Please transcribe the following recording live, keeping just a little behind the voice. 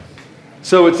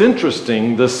So it's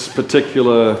interesting, this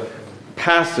particular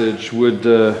passage would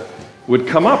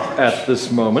come up at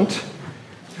this moment.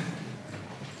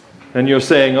 And you're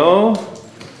saying, oh,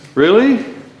 really?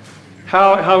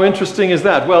 How interesting is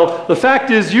that? Well, the fact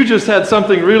is you just had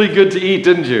something really good to eat,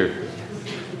 didn't you?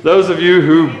 Those of you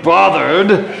who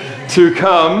bothered to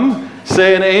come,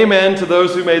 say an amen to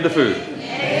those who made the food.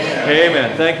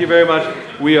 Amen. Thank you very much.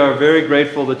 We are very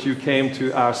grateful that you came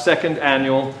to our second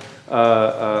annual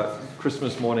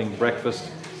Christmas morning breakfast.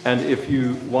 And if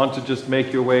you want to just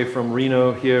make your way from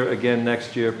Reno here again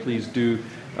next year, please do.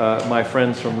 My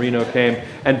friends from Reno came.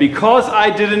 And because I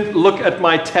didn't look at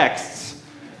my texts,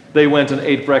 they went and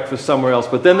ate breakfast somewhere else.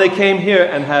 But then they came here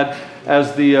and had,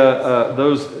 as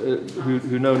those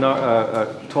who know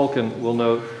Tolkien will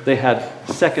know, they had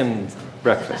second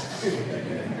breakfast.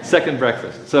 Second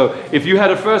breakfast. So if you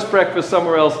had a first breakfast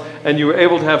somewhere else and you were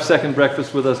able to have second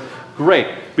breakfast with us, great.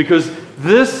 Because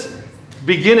this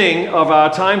beginning of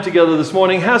our time together this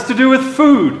morning has to do with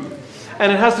food.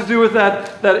 And it has to do with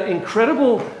that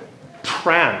incredible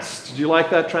trance. Did you like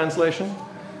that translation?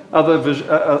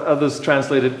 Others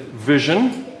translated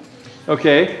vision.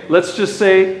 Okay, let's just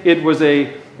say it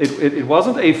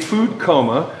wasn't a food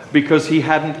coma because he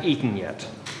hadn't eaten yet.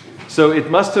 So it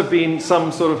must have been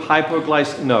some sort of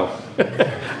hypoglycemia. No.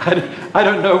 I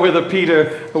don't know whether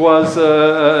Peter was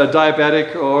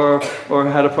diabetic or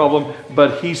had a problem,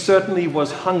 but he certainly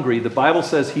was hungry. The Bible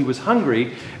says he was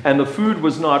hungry, and the food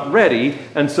was not ready,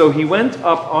 and so he went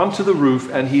up onto the roof,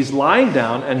 and he's lying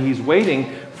down, and he's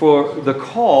waiting for the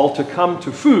call to come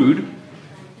to food,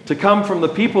 to come from the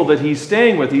people that he's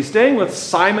staying with. He's staying with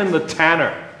Simon the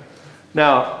tanner.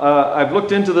 Now, I've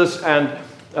looked into this, and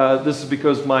this is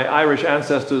because my Irish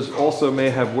ancestors also may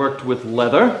have worked with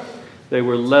leather. They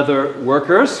were leather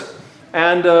workers.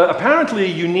 And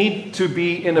apparently you need to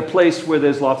be in a place where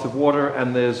there's lots of water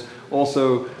and there's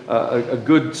also a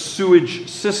good sewage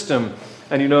system.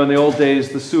 And you know, in the old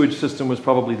days, the sewage system was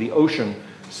probably the ocean.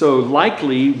 So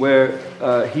likely where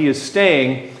he is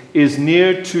staying is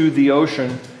near to the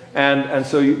ocean. And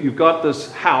so you've got this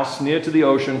house near to the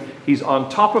ocean. He's on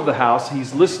top of the house.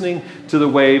 He's listening to the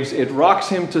waves. It rocks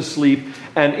him to sleep.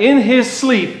 And in his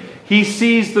sleep, he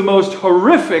sees the most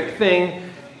horrific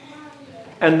thing.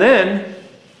 And then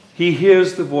he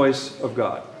hears the voice of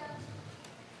God.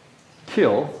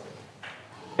 Kill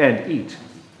and eat.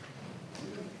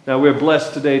 Now, we're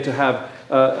blessed today to have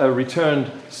a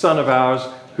returned son of ours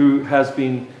who has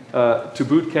been to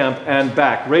boot camp and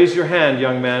back. Raise your hand,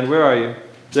 young man. Where are you?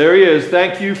 There he is.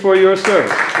 Thank you for your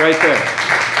service. Right there.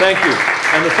 Thank you.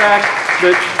 And the fact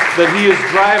that he is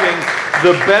driving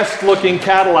the best-looking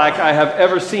Cadillac I have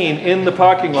ever seen in the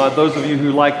parking lot. Those of you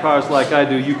who like cars like I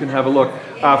do, you can have a look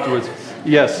afterwards.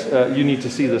 Yes, you need to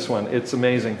see this one. It's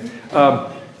amazing.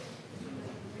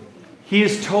 He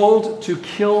is told to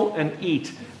kill and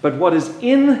eat. But what is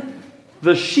in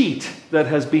the sheet that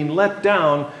has been let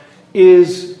down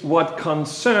is what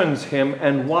concerns him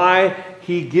and why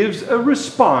he gives a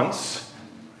response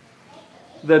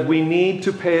that we need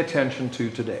to pay attention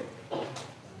to today.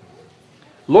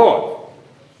 Lord,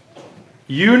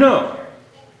 you know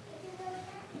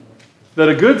that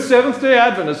a good Seventh-day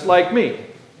Adventist like me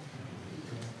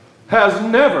has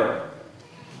never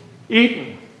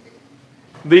eaten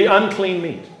the unclean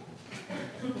meat.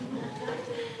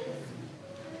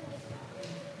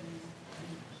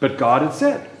 But God had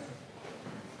said,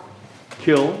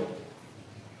 kill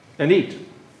and eat.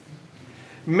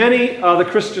 Many are the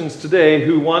Christians today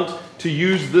who want to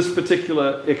use this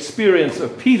particular experience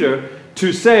of Peter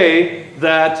to say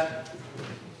that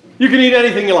you can eat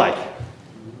anything you like.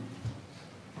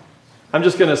 I'm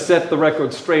just going to set the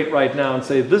record straight right now and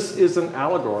say this is an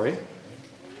allegory.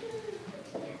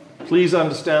 Please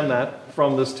understand that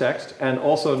from this text, and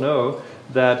also know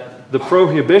that the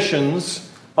prohibitions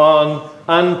on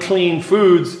unclean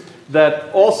foods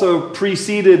that also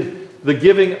preceded the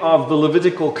giving of the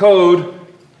Levitical code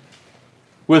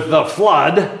with the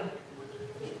flood.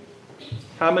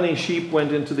 How many sheep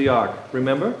went into the ark?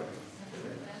 Remember?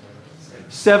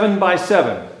 7 by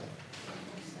 7.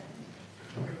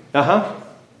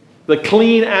 The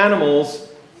clean animals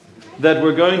that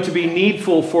were going to be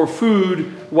needful for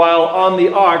food while on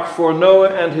the ark for Noah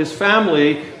and his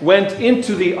family went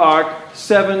into the ark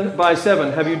 7 by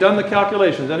 7. Have you done the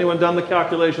calculations? Anyone done the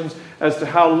calculations as to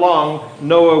how long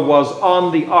Noah was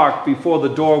on the ark before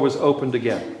the door was opened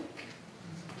again?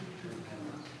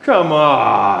 Come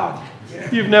on.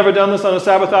 You've never done this on a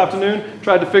Sabbath afternoon?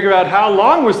 Tried to figure out how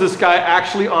long was this guy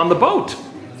actually on the boat?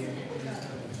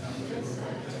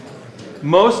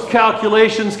 Most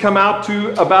calculations come out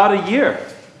to about a year.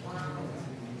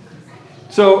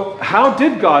 So how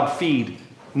did God feed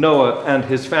Noah and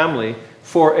his family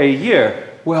for a year?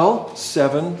 Well,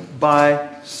 7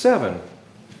 by 7.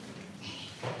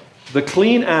 The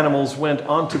clean animals went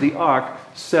onto the ark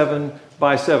 7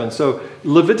 by 7. So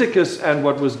Leviticus and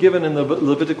what was given in the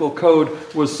Levitical code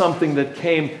was something that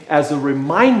came as a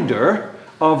reminder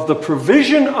of the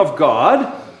provision of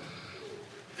God.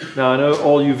 Now, I know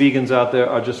all you vegans out there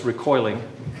are just recoiling.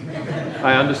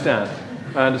 I understand.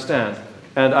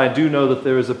 And I do know that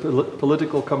there is a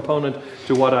political component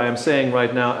to what I am saying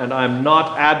right now, and I'm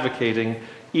not advocating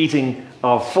eating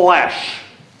of flesh.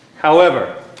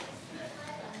 However,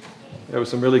 there was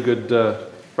some really good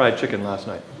fried chicken last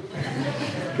night.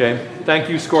 Okay, thank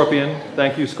you, Scorpion.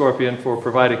 Thank you, Scorpion, for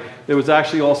providing. There was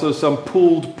actually also some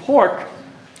pulled pork,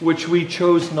 which we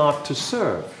chose not to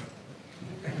serve.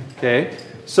 Okay,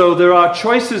 so there are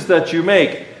choices that you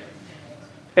make.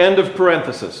 End of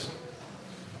parenthesis.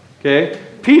 Okay,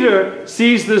 Peter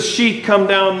sees this sheet come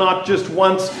down not just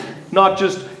once, not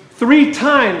just 3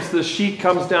 times the sheet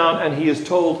comes down, and he is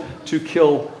told to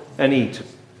kill and eat.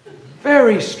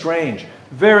 Very strange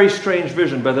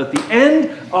vision. But at the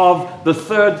end of the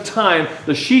 3rd time,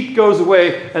 the sheet goes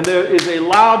away, and there is a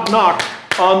loud knock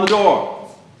on the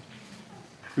door.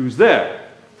 Who's there?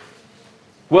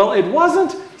 Well, it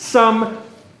wasn't some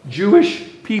Jewish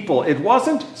people. It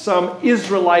wasn't some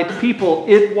Israelite people.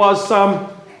 It was some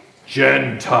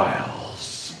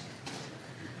Gentiles.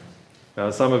 Now,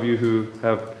 some of you who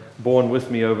have borne with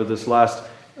me over this last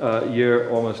year,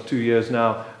 almost 2 years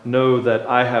now, know that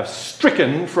I have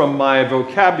stricken from my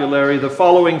vocabulary the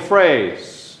following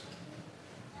phrase: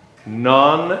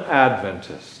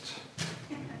 non-Adventist.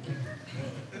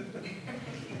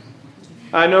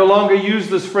 I no longer use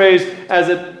this phrase as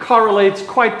it correlates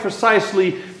quite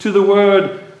precisely to the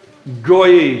word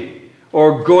goyi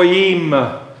or goyim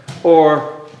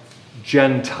or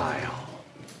Gentile.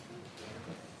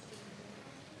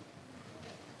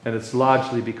 And it's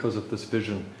largely because of this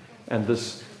vision, and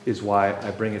this is why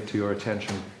I bring it to your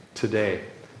attention today.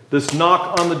 This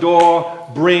knock on the door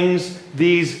brings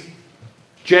these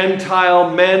Gentile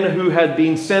men who had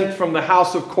been sent from the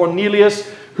house of Cornelius,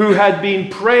 who had been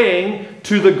praying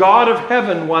to the God of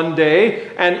heaven one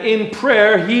day, and in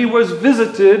prayer he was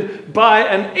visited by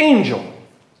an angel.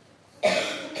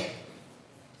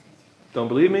 Don't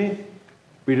believe me?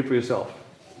 Read it for yourself.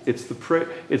 It's the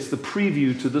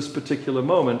preview to this particular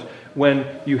moment when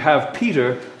you have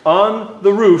Peter on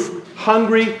the roof,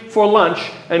 hungry for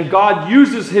lunch, and God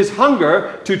uses his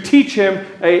hunger to teach him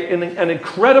an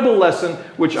incredible lesson,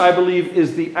 which I believe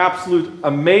is the absolute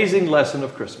amazing lesson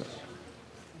of Christmas.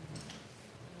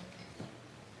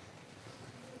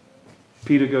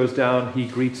 Peter goes down, he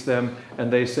greets them,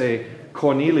 and they say,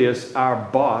 "Cornelius, our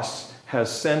boss, has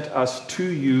sent us to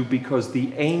you because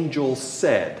the angel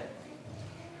said,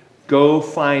 go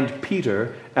find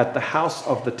Peter at the house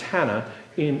of the tanner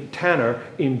in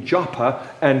Joppa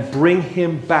and bring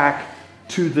him back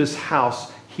to this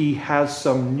house. He has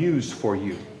some news for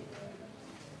you."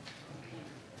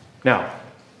 Now,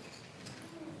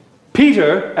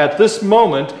 Peter at this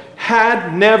moment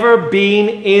had never been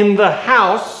in the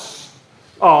house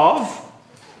of,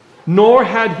 nor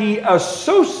had he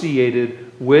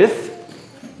associated with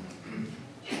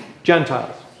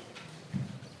Gentiles.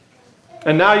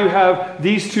 And now you have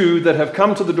these two that have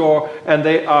come to the door, and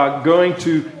they are going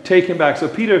to take him back. So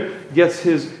Peter gets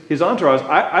his entourage.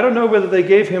 I don't know whether they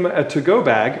gave him a to-go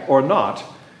bag or not,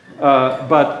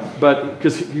 but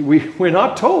because we're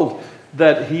not told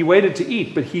that he waited to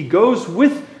eat, but he goes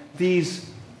with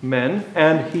these men,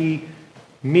 and he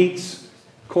meets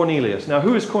Cornelius. Now,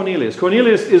 who is Cornelius?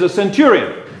 Cornelius is a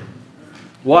centurion.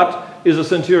 What is a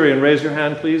centurion? Raise your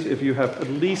hand, please, if you have at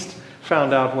least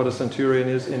found out what a centurion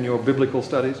is in your biblical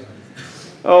studies.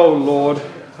 Oh, Lord,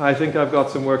 I think I've got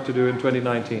some work to do in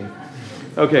 2019.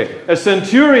 Okay, a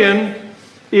centurion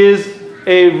is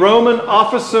a Roman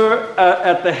officer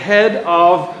at the head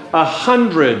of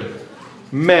 100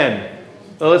 men.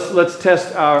 Now let's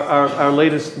test our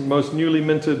latest, most newly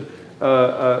minted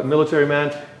military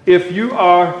man. If you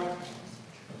are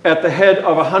at the head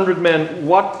of 100 men,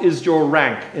 what is your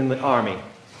rank in the army?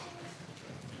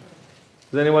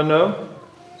 Does anyone know?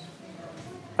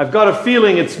 I've got a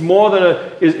feeling it's more than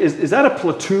a... Is that a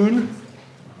platoon?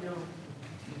 No.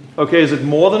 Okay, is it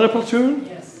more than a platoon?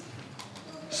 Yes.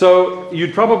 So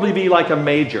you'd probably be like a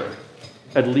major,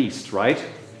 at least, right?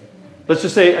 Let's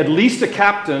just say at least a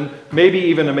captain, maybe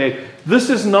even a major. This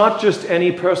is not just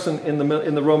any person in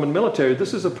the Roman military.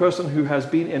 This is a person who has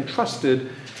been entrusted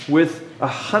with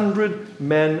 100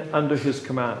 men under his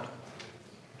command.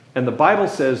 And the Bible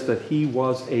says that he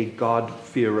was a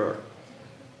God-fearer.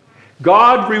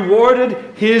 God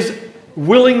rewarded his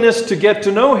willingness to get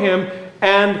to know him,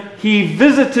 and he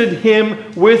visited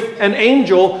him with an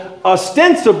angel,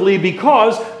 ostensibly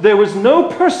because there was no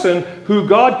person who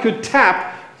God could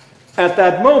tap at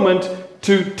that moment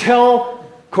to tell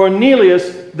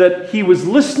Cornelius that he was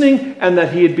listening and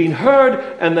that he had been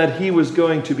heard and that he was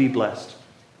going to be blessed.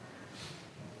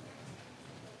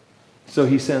 So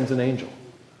he sends an angel.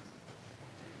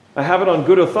 I have it on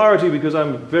good authority, because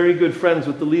I'm very good friends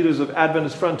with the leaders of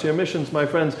Adventist Frontier Missions, my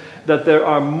friends, that there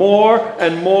are more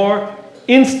and more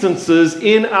instances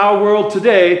in our world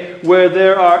today where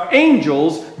there are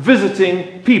angels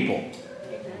visiting people.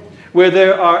 Where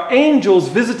there are angels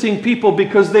visiting people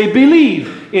because they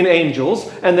believe in angels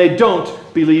and they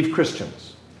don't believe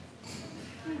Christians.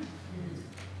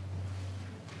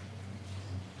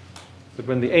 But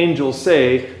when the angels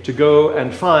say to go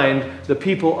and find the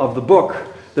people of the book,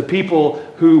 the people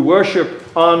who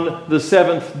worship on the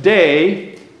seventh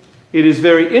day, it is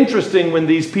very interesting when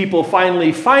these people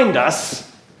finally find us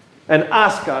and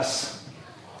ask us,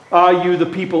 are you the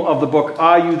people of the book?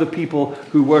 Are you the people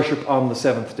who worship on the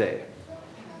seventh day?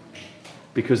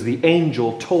 Because the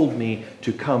angel told me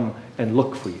to come and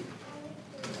look for you.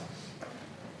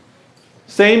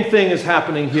 Same thing is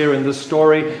happening here in this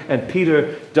story, and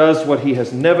Peter does what he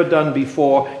has never done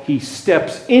before. He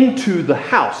steps into the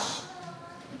house.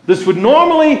 This would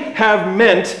normally have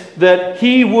meant that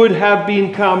he would have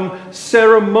become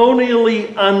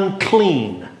ceremonially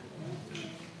unclean.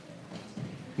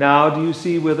 Now, do you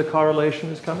see where the correlation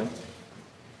is coming?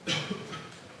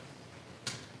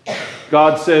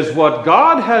 God says what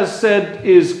God has said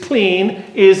is clean,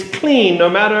 no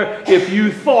matter if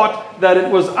you thought that it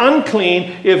was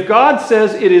unclean. If God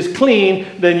says it is clean,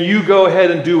 then you go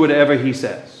ahead and do whatever he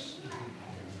says.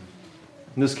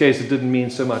 In this case, it didn't mean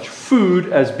so much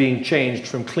food as being changed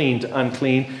from clean to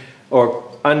unclean, or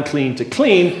unclean to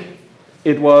clean.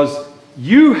 It was,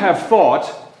 you have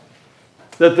thought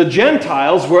that the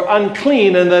Gentiles were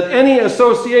unclean and that any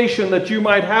association that you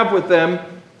might have with them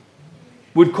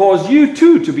would cause you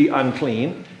too to be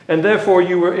unclean, and therefore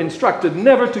you were instructed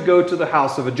never to go to the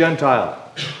house of a Gentile.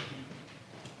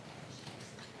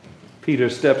 Peter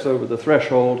steps over the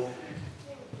threshold,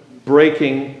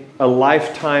 breaking a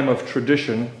lifetime of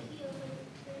tradition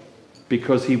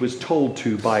because he was told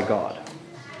to by God.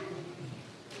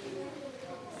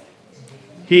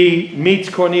 He meets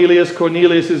Cornelius.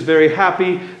 Cornelius is very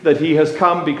happy that he has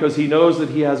come because he knows that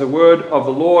he has a word of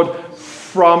the Lord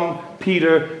from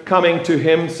Peter coming to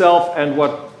himself, and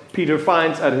what Peter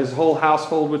finds at his whole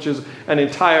household, which is an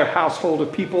entire household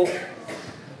of people,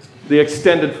 the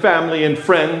extended family and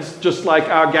friends, just like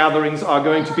our gatherings are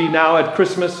going to be now at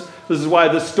Christmas. This is why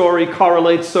this story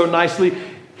correlates so nicely.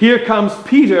 Here comes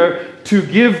Peter to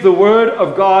give the word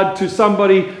of God to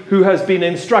somebody who has been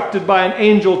instructed by an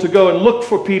angel to go and look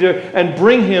for Peter and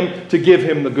bring him to give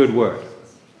him the good word.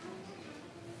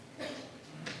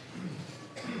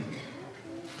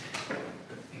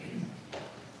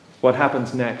 What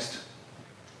happens next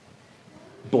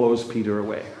blows Peter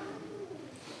away.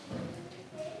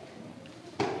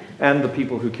 And the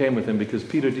people who came with him, because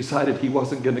Peter decided he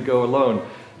wasn't going to go alone.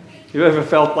 You ever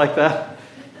felt like that?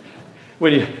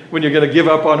 When you're going to give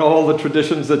up on all the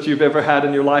traditions that you've ever had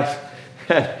in your life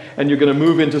and you're going to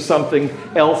move into something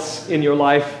else in your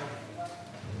life?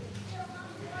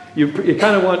 You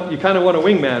kind of want a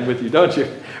wingman with you, don't you?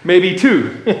 Maybe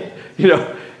two.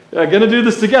 Going to do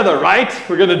this together, right?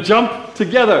 We're going to jump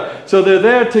together. So they're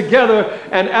there together,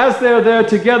 and as they're there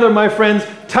together, my friends,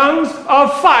 tongues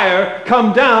of fire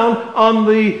come down on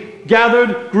the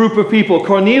gathered group of people.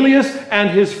 Cornelius and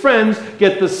his friends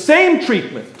get the same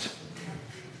treatment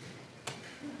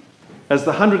as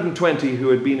the 120 who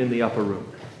had been in the upper room.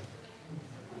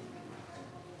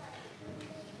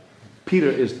 Peter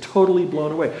is totally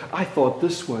blown away. I thought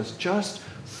this was just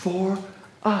for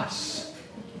us.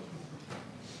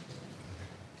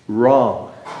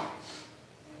 Wrong.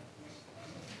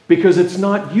 Because it's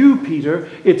not you, Peter,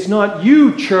 it's not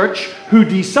you, church, who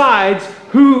decides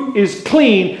who is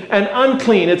clean and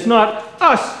unclean. It's not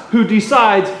us who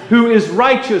decides who is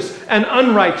righteous and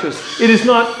unrighteous. It is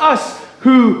not us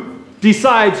who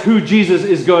decides who Jesus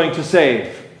is going to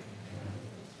save.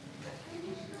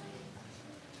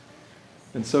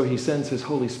 And so he sends his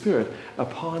Holy Spirit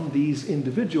upon these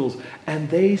individuals, and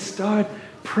they start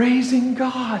praising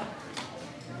God.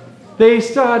 They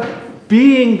start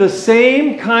being the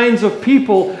same kinds of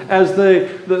people as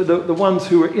the ones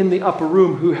who were in the upper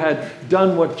room, who had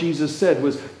done what Jesus said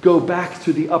was go back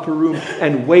to the upper room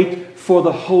and wait for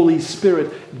the Holy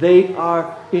Spirit. They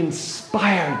are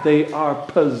inspired. They are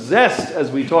possessed,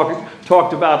 as we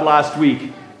talked about last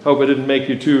week. Hope I didn't make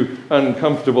you too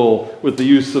uncomfortable with the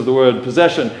use of the word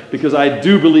possession, because I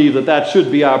do believe that that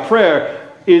should be our prayer.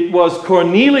 It was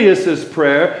Cornelius'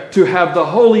 prayer to have the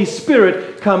Holy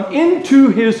Spirit come into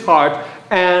his heart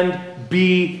and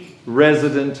be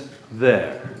resident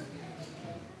there.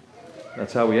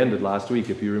 That's how we ended last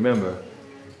week, if you remember,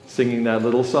 singing that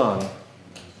little song.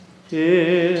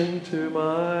 Into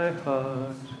my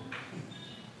heart.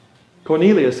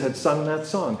 Cornelius had sung that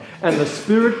song, and the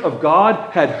Spirit of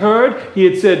God had heard. He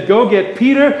had said, go get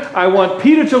Peter. I want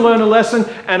Peter to learn a lesson,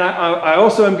 and I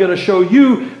also am going to show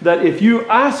you that if you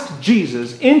ask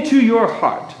Jesus into your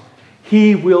heart,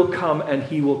 he will come, and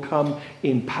he will come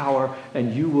in power,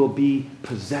 and you will be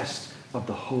possessed of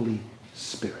the Holy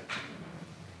Spirit.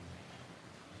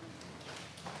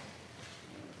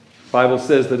 The Bible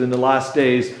says that in the last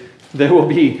days there will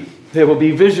be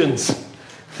visions.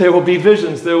 There will be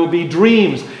visions, there will be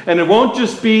dreams, and it won't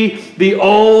just be the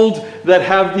old that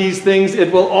have these things,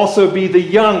 it will also be the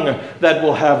young that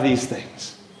will have these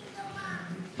things.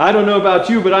 I don't know about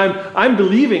you, but I'm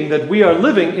believing that we are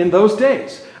living in those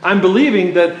days. I'm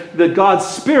believing that God's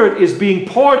Spirit is being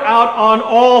poured out on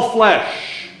all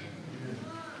flesh.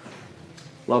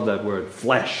 Love that word,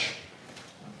 flesh.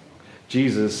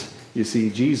 Jesus, you see,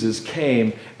 Jesus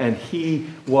came and he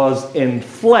was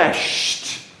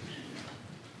enfleshed.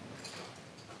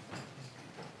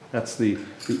 That's the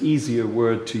easier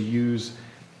word to use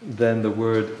than the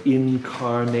word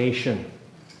incarnation.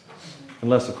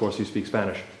 Unless, of course, you speak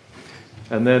Spanish.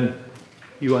 And then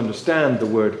you understand the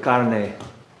word carne,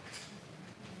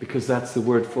 because that's the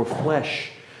word for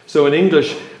flesh. So in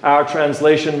English, our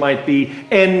translation might be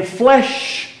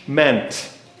enfleshment.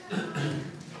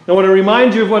 I want to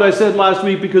remind you of what I said last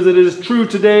week, because it is true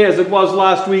today as it was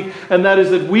last week, and that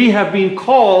is that we have been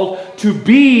called to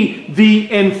be the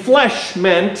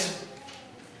enfleshment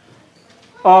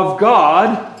of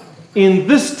God in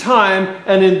this time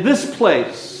and in this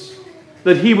place.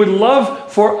 That he would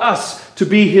love for us to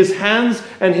be his hands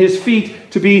and his feet,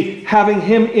 to be having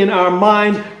him in our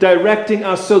mind, directing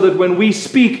us so that when we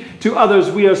speak to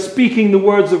others, we are speaking the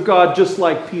words of God, just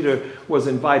like Peter was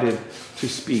invited to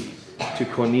speak to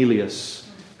Cornelius,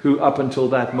 who up until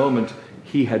that moment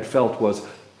he had felt was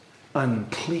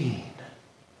unclean.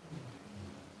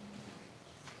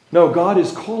 No, God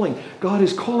is calling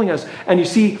us. And you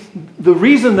see, the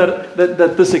reason that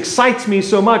this excites me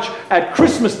so much at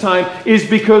Christmas time is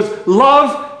because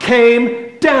love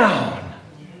came down.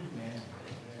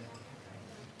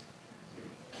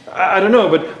 I don't know,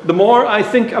 but the more I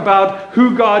think about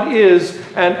who God is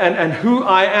and who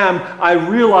I am, I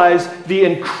realize the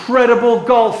incredible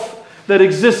gulf that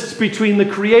exists between the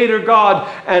Creator God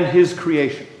and his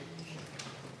creation.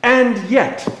 And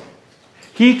yet,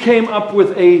 he came up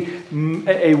with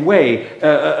a way,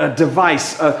 a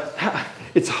device.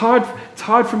 It's hard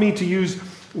for me to use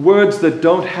words that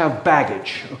don't have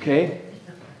baggage, okay?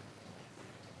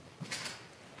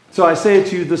 So I say it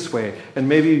to you this way, and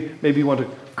maybe you want to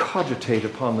cogitate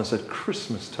upon this at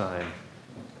Christmas time.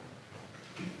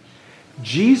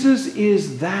 Jesus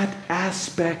is that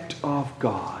aspect of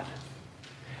God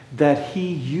that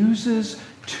he uses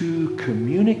to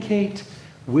communicate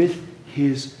with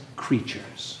his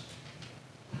creatures.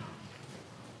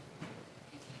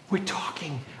 We're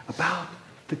talking about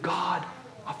the God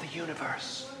of the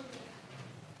universe.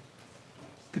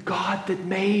 The God that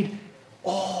made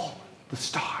all the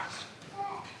stars.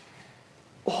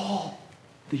 All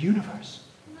the universe.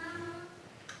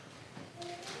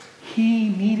 He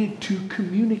needed to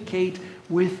communicate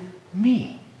with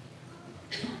me.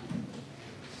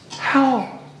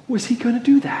 How was he going to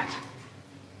do that?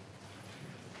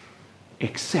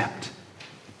 Except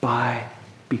by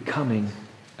becoming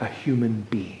a human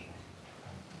being.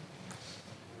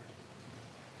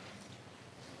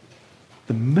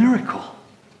 The miracle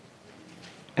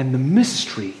and the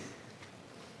mystery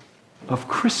of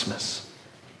Christmas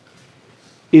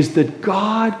is that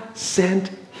God sent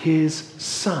his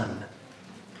Son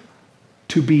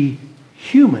to be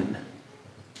human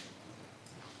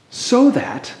so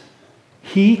that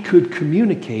he could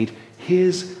communicate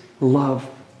his love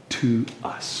to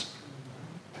us.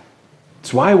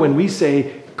 It's why when we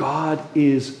say God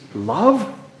is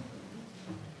love,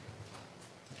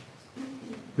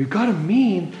 we've got to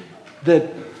mean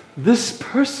that this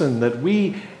person that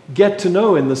we get to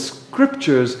know in the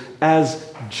scriptures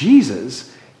as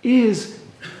Jesus is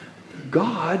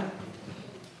God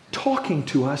talking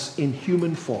to us in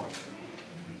human form.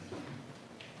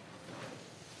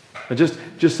 And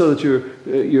just so that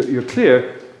you're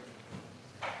clear,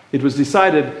 it was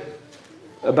decided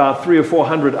about 300 or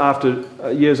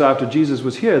 400 years after Jesus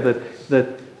was here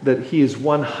that he is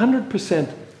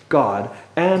 100% God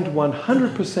and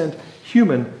 100%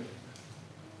 human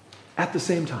at the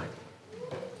same time.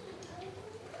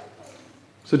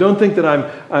 So don't think that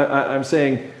I'm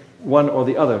saying one or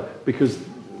the other, because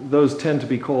those tend to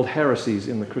be called heresies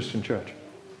in the Christian church.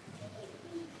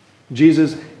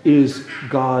 Jesus is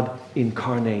God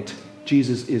incarnate.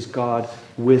 Jesus is God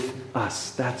with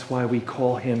us. That's why we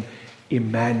call him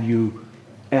Emmanuel.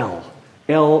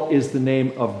 El is the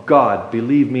name of God.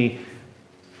 Believe me,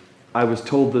 I was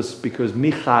told this because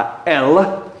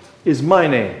Michael is my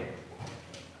name.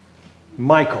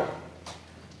 Michael.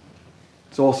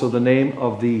 It's also the name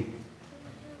of the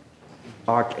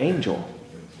archangel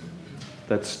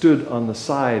that stood on the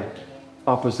side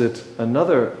opposite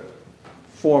another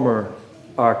former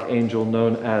archangel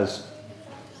known as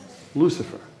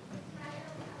Lucifer.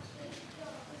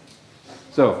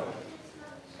 So,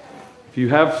 if you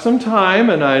have some time,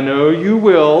 and I know you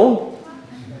will,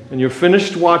 and you're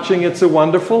finished watching It's a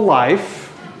Wonderful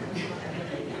Life,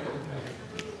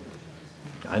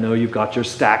 I know you've got your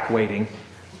stack waiting,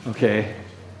 okay?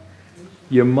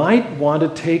 You might want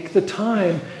to take the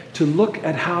time to look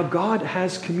at how God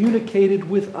has communicated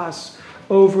with us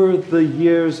over the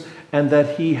years and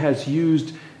that he has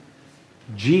used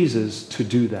Jesus to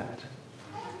do that.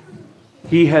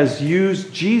 He has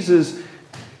used Jesus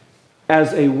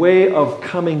as a way of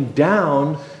coming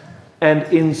down and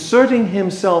inserting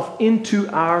himself into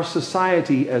our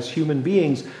society as human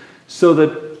beings so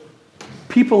that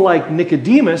people like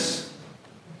Nicodemus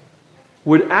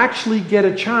would actually get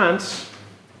a chance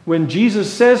when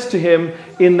Jesus says to him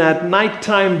in that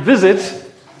nighttime visit,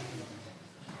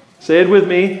 say it with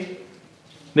me,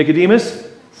 Nicodemus,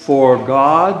 for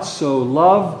God so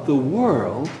loved the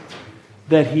world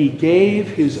that he gave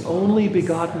his only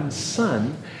begotten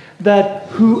Son, that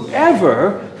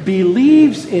whoever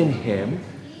believes in him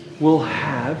will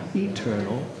have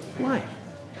eternal life.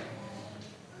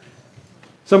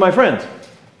 So my friends,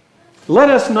 let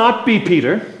us not be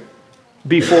Peter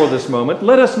before this moment.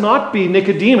 Let us not be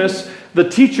Nicodemus, the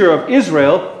teacher of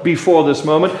Israel, before this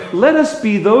moment. Let us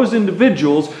be those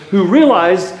individuals who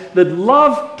realize that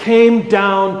love came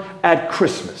down at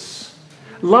Christmas.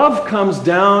 Love comes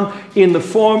down in the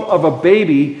form of a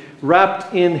baby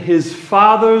wrapped in his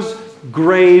father's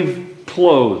grave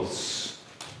clothes.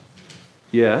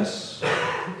 Yes,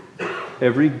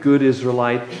 every good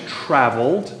Israelite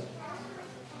traveled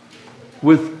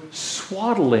with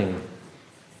swaddling,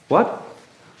 what?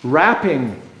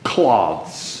 Wrapping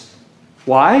cloths.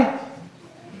 Why?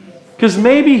 Because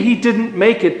maybe he didn't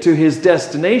make it to his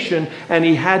destination and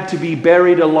he had to be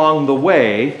buried along the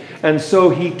way, and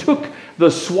so he took the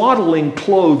swaddling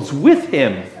clothes with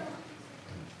him.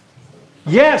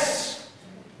 Yes,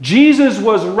 Jesus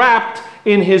was wrapped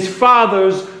in his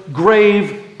father's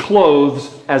grave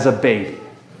clothes as a baby.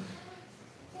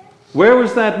 Where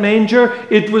was that manger?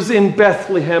 It was in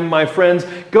Bethlehem, my friends.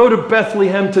 Go to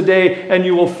Bethlehem today and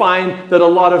you will find that a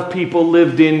lot of people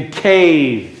lived in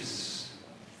caves.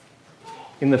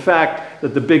 In the fact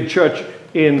that the big church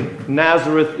in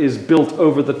Nazareth is built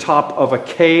over the top of a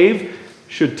cave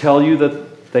should tell you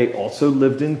that they also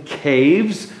lived in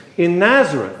caves in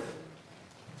Nazareth.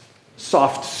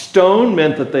 Soft stone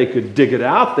meant that they could dig it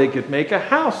out, they could make a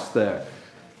house there.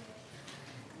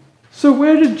 So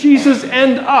where did Jesus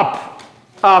end up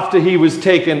after he was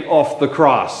taken off the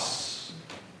cross?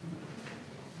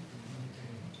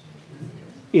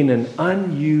 In an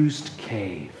unused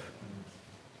cave.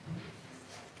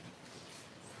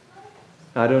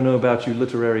 I don't know about you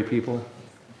literary people,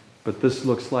 but this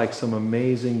looks like some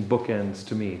amazing bookends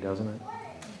to me, doesn't it?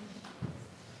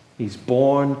 He's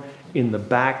born in the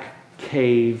back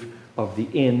cave of the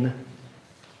inn,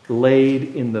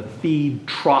 laid in the feed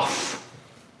trough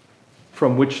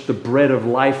from which the bread of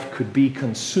life could be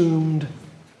consumed.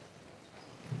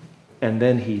 And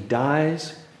then he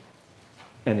dies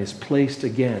and is placed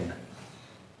again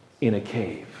in a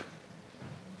cave,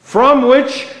 from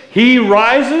which he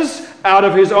rises out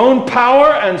of his own power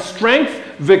and strength,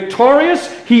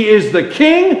 victorious. He is the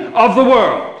King of the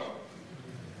world.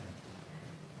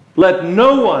 Let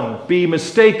no one be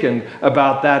mistaken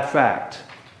about that fact.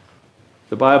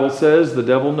 The Bible says the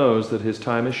devil knows that his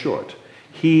time is short.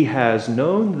 He has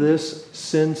known this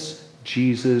since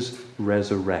Jesus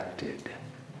resurrected.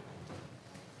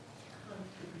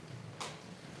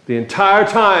 The entire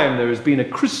time there has been a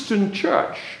Christian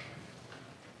church,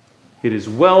 it is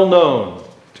well known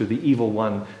to the evil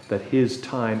one that his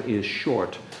time is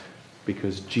short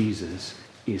because Jesus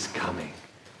is coming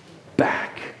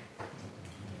back.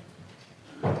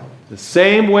 The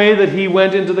same way that he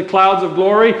went into the clouds of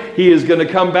glory, he is going to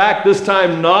come back, this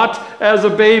time not as a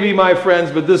baby, my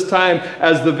friends, but this time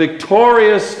as the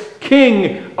victorious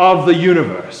King of the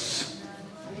universe.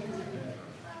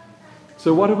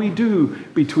 So what do we do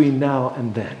between now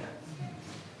and then?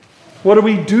 What do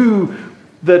we do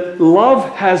that love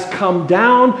has come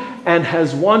down and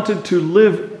has wanted to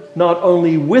live not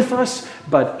only with us,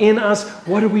 but in us?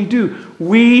 What do?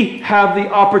 We have the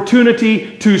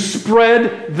opportunity to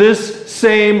spread this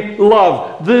same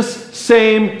love, this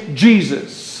same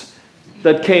Jesus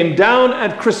that came down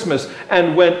at Christmas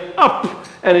and went up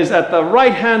and is at the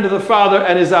right hand of the Father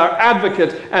and is our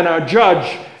advocate and our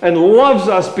judge and loves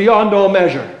us beyond all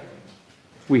measure.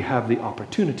 We have the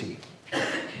opportunity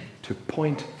to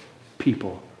point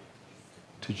people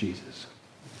to Jesus.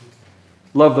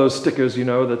 Love those stickers,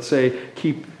 that say,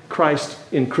 keep Christ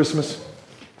in Christmas.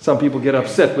 Some people get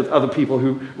upset with other people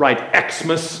who write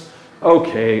Xmas.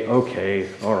 Okay,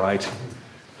 all right.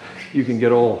 You can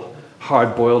get all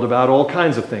hard-boiled about all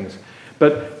kinds of things.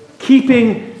 But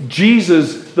keeping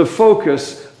Jesus the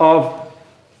focus of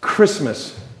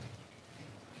Christmas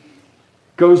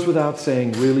goes without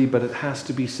saying, really, but it has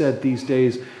to be said these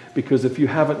days, because if you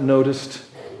haven't noticed,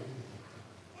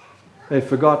 they've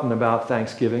forgotten about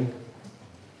Thanksgiving.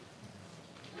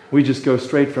 We just go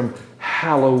straight from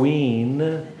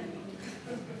Halloween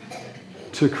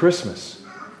to Christmas.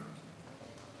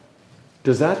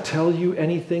 Does that tell you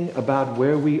anything about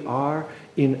where we are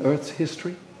in Earth's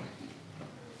history?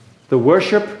 The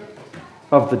worship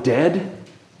of the dead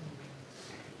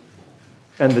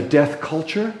and the death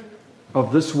culture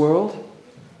of this world,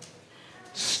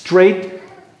 straight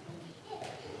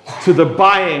to the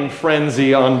buying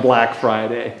frenzy on Black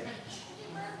Friday.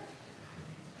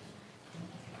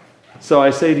 So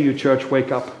I say to you, church,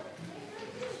 wake up.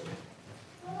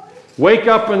 Wake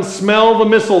up and smell the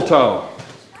mistletoe.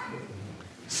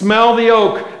 Smell the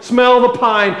oak. Smell the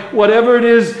pine. Whatever it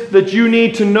is that you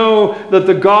need to know that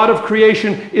the God of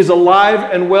creation is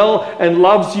alive and well and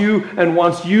loves you and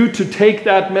wants you to take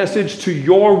that message to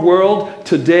your world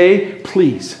today,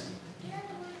 please.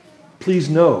 Please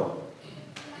know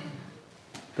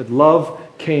that love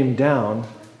came down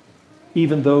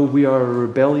even though we are a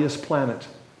rebellious planet.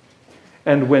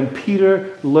 And when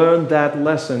Peter learned that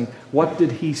lesson, what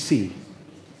did he see?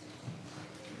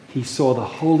 He saw the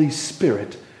Holy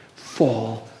Spirit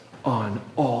fall on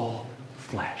all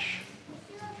flesh.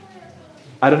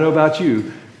 I don't know about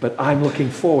you, but I'm looking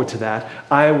forward to that.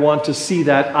 I want to see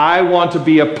that. I want to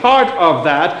be a part of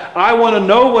that. I want to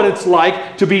know what it's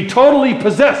like to be totally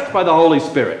possessed by the Holy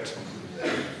Spirit.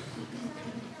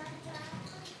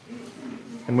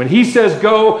 And when he says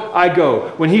go, I go.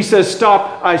 When he says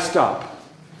stop, I stop.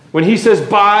 When he says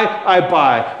buy, I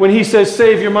buy. When he says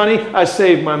save your money, I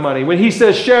save my money. When he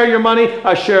says share your money,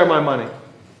 I share my money.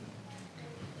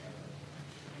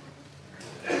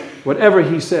 Whatever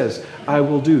he says, I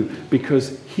will do,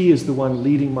 because he is the one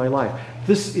leading my life.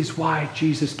 This is why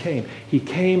Jesus came. He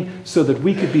came so that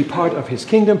we could be part of his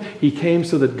kingdom. He came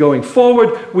so that going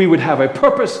forward, we would have a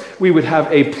purpose, we would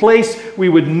have a place, we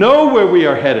would know where we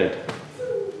are headed.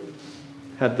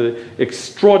 Had the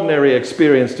extraordinary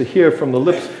experience to hear from the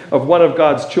lips of one of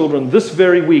God's children this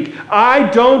very week, I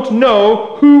don't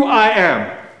know who I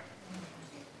am.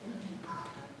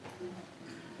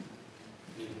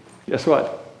 Guess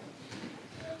what?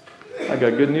 I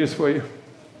got good news for you.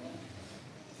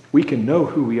 We can know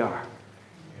who we are.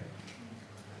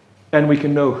 And we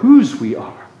can know whose we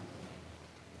are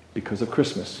because of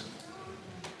Christmas.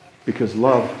 Because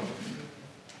love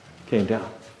came down.